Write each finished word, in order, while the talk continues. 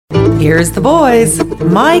Here's the boys,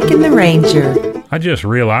 Mike and the Ranger. I just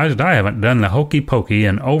realized I haven't done the Hokey Pokey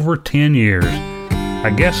in over 10 years. I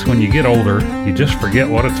guess when you get older, you just forget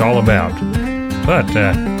what it's all about. But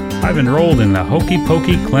I've enrolled in the Hokey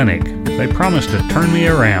Pokey Clinic. They promised to turn me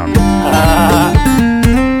around.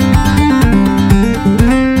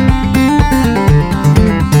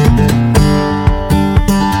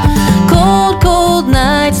 Cold, cold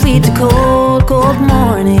nights lead to cold, cold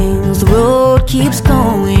mornings. The road keeps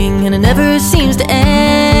going and it never seems to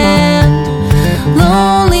end.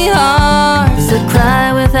 Lonely hearts that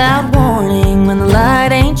cry without warning when the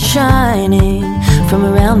light ain't shining from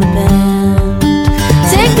around the bend.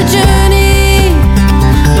 Take the journey,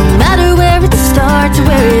 no matter where it starts or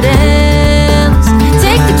where it ends.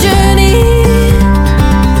 Take the journey,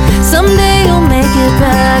 someday you'll make it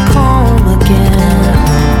back home again.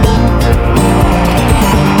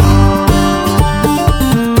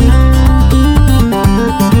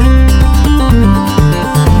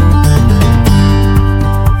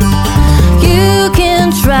 You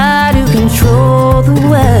can try to control the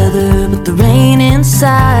weather, but the rain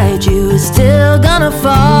inside you is still gonna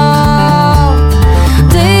fall.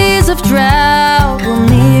 Days of drought will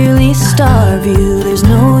nearly starve you. There's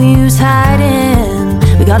no use hiding,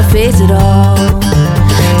 we gotta face it all.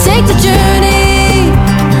 Take the journey,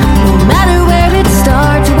 no matter where it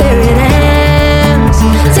starts or where it ends.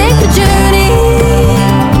 Take the journey,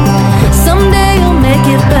 someday you'll make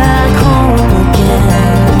it back home again.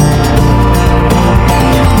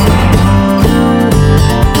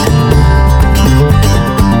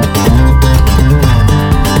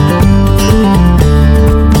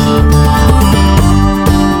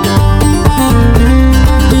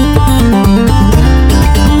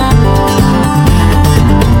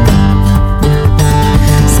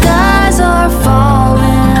 Skies are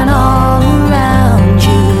falling all around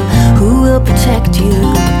you. Who will protect you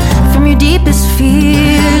from your deepest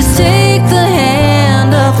fears? Take the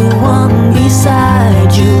hand of the one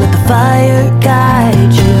beside you. Let the fire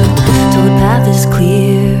guide you till the path is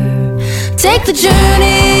clear. Take the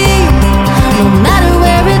journey, no matter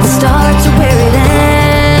where it starts or where it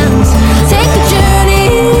ends. Take the journey,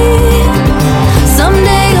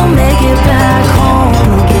 someday you'll make it back home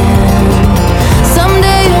again.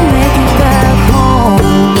 Someday you'll make it back home.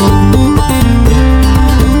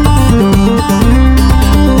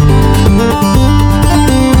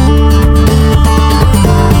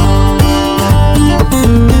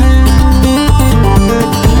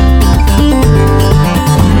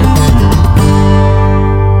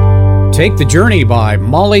 Take the Journey by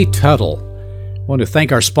Molly Tuttle. I want to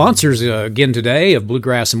thank our sponsors again today of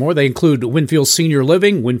Bluegrass and More. They include Winfield Senior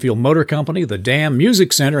Living, Winfield Motor Company, the Dam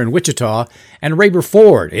Music Center in Wichita, and Raber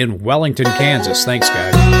Ford in Wellington, Kansas. Thanks,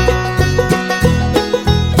 guys.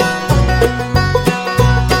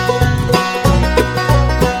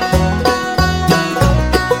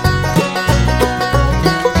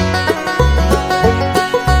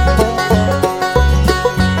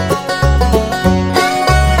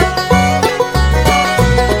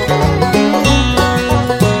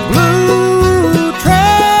 Blue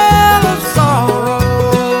trail of sorrow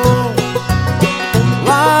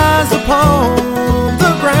lies upon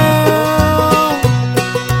the ground,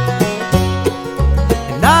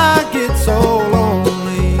 and I get so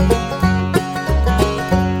lonely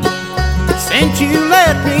since you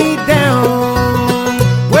let me down.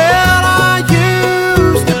 Well, I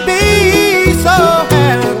used to be so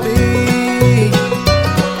happy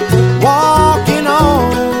walking on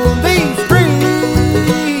these streets.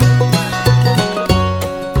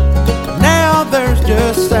 Now there's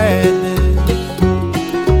just sadness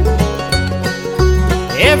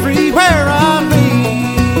everywhere I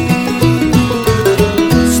leave.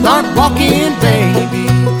 Start walking, baby,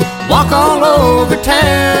 walk all over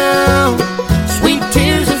town. Sweet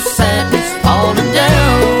tears of sadness falling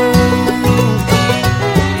down.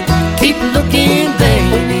 Keep looking,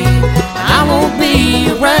 baby, I won't be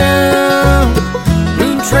around.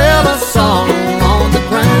 Blue trail of sorrow on the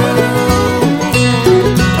ground.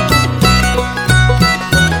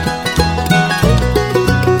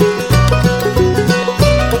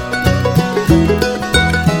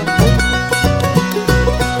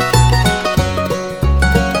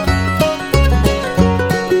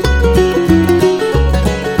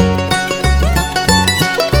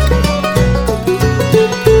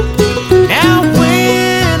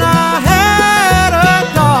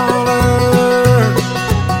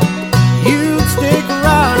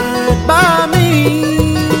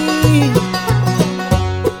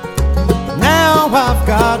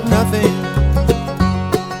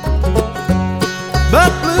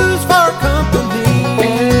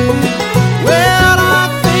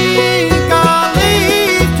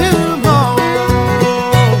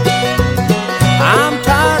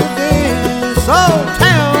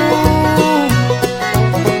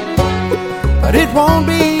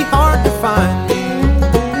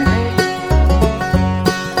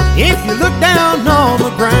 you look down on the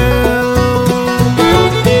ground.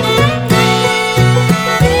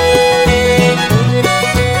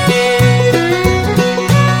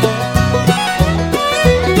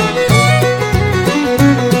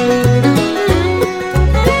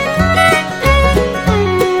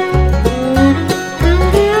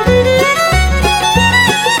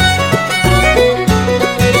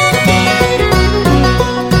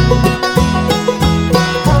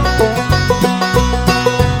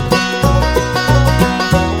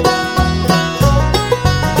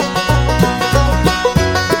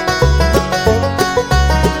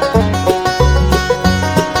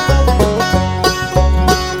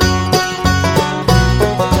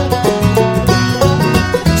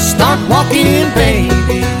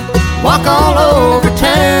 Baby, walk all over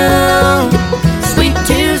town. Sweet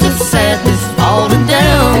tears of sadness falling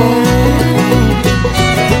down.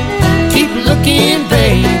 Keep looking,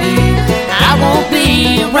 baby, I won't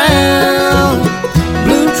be around.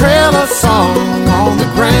 Blue trail of song on the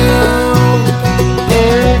ground.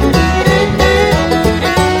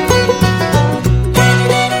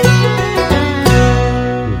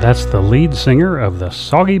 That's the lead singer of the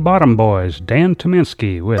Soggy Bottom Boys, Dan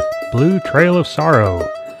Tominski, with Blue Trail of Sorrow.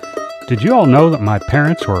 Did you all know that my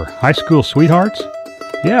parents were high school sweethearts?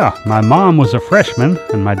 Yeah, my mom was a freshman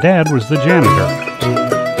and my dad was the janitor.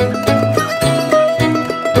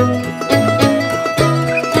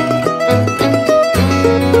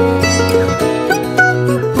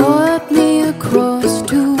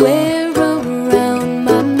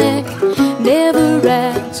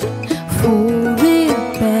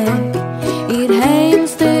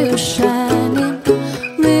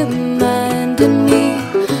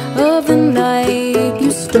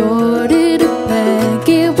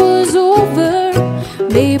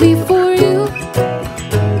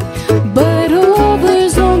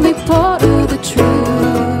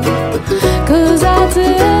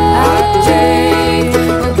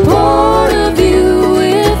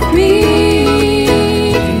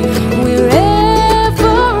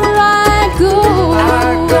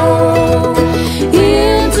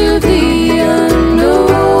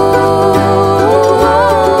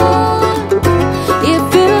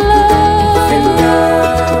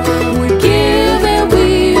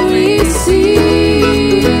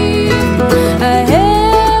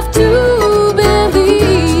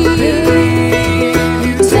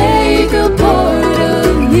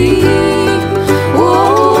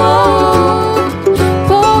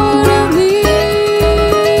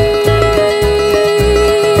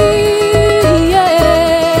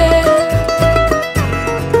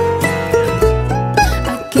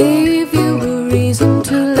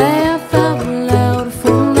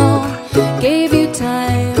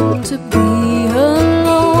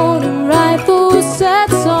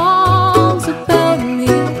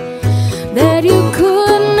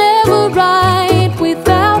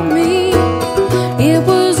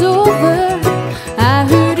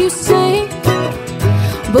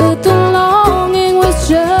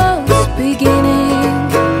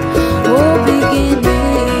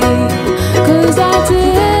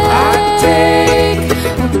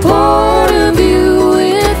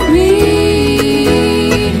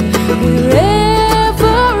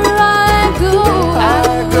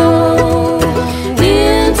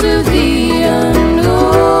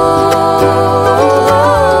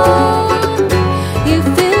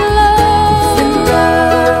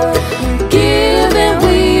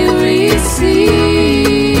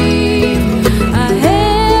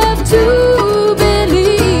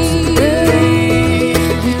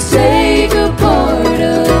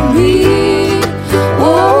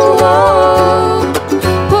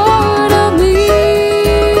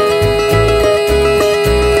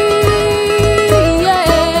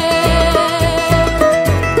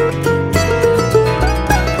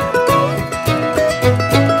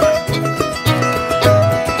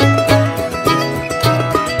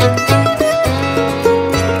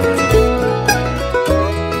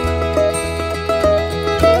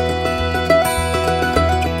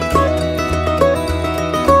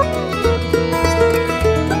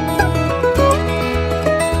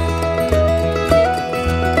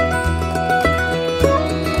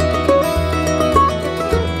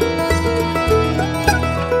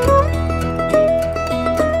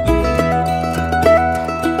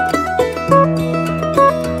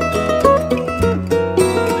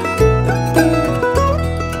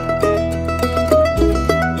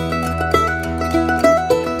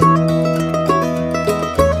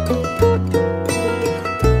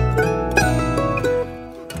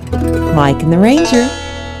 Mike and the Ranger.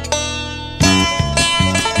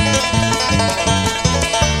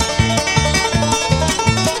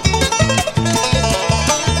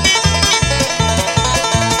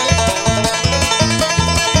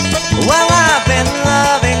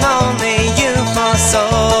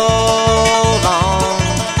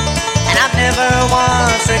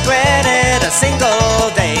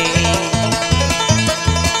 single day.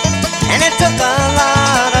 And it took a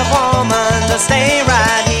lot of woman to stay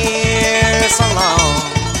right here so long,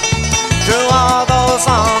 through all those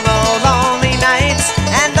long, old lonely nights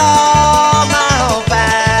and all my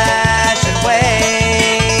old-fashioned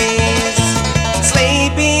ways.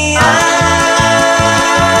 Sleepy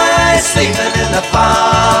eyes, sleeping in the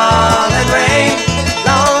falling rain,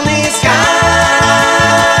 lonely skies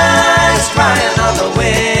crying on the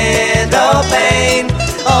window pane.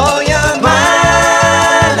 Oh, you're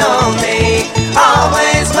mine only,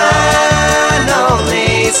 always mine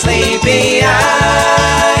only. Sleepy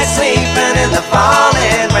eyes, sleeping in the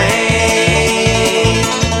falling rain.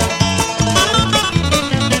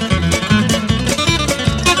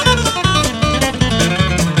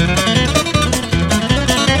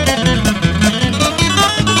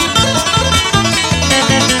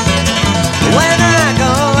 When I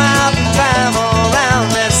go out and travel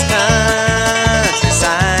around this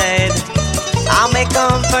countryside, I'll make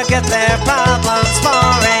them forget their problems for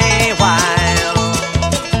a while.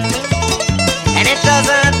 And it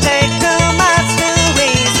doesn't take too much to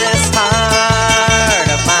ease this heart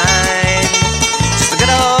of mine. Just a good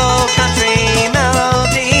old country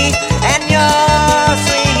melody and your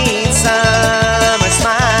sweet summer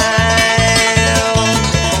smile.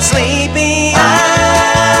 Sleepy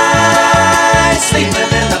eyes,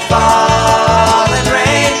 sleeping in the falling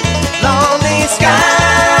rain, lonely skies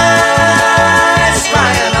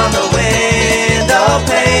crying on the window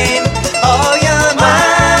pane. Oh, you're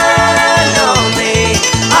mine only,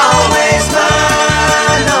 always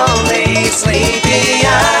mine only. Sleepy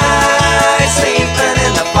eyes, sleeping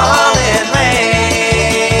in the falling rain.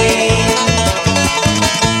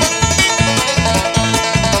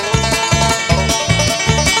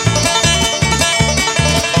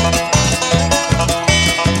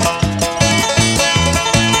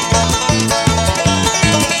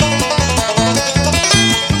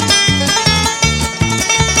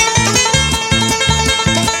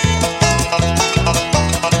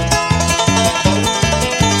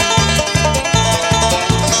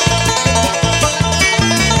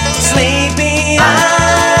 Sleepy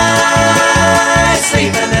eyes,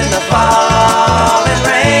 sleeping in the falling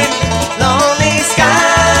rain, lonely skies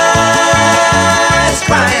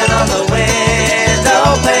crying on the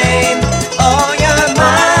window pane. Oh, you're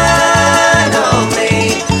mine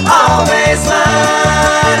only, always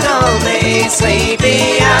mine only.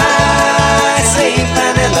 Sleepy eyes,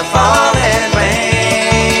 sleeping in the falling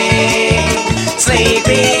rain.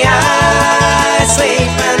 Sleepy eyes,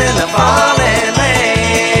 sleeping in the falling rain.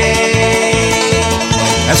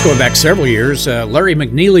 That's going back several years. Larry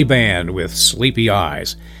McNeely Band with Sleepy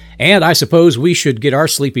Eyes. And I suppose we should get our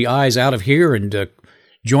sleepy eyes out of here and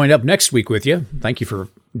join up next week with you. Thank you for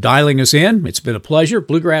dialing us in. It's been a pleasure.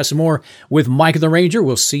 Bluegrass and More with Mike and the Ranger.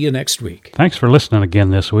 We'll see you next week. Thanks for listening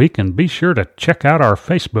again this week, and be sure to check out our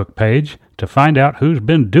Facebook page to find out who's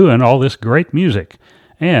been doing all this great music.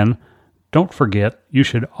 And don't forget, you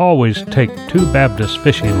should always take 2 Baptists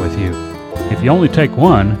fishing with you. If you only take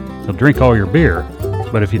one, they'll drink all your beer.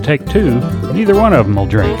 But if you take 2, neither one of them will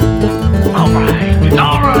drink. All right.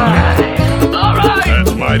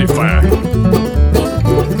 That's mighty fine.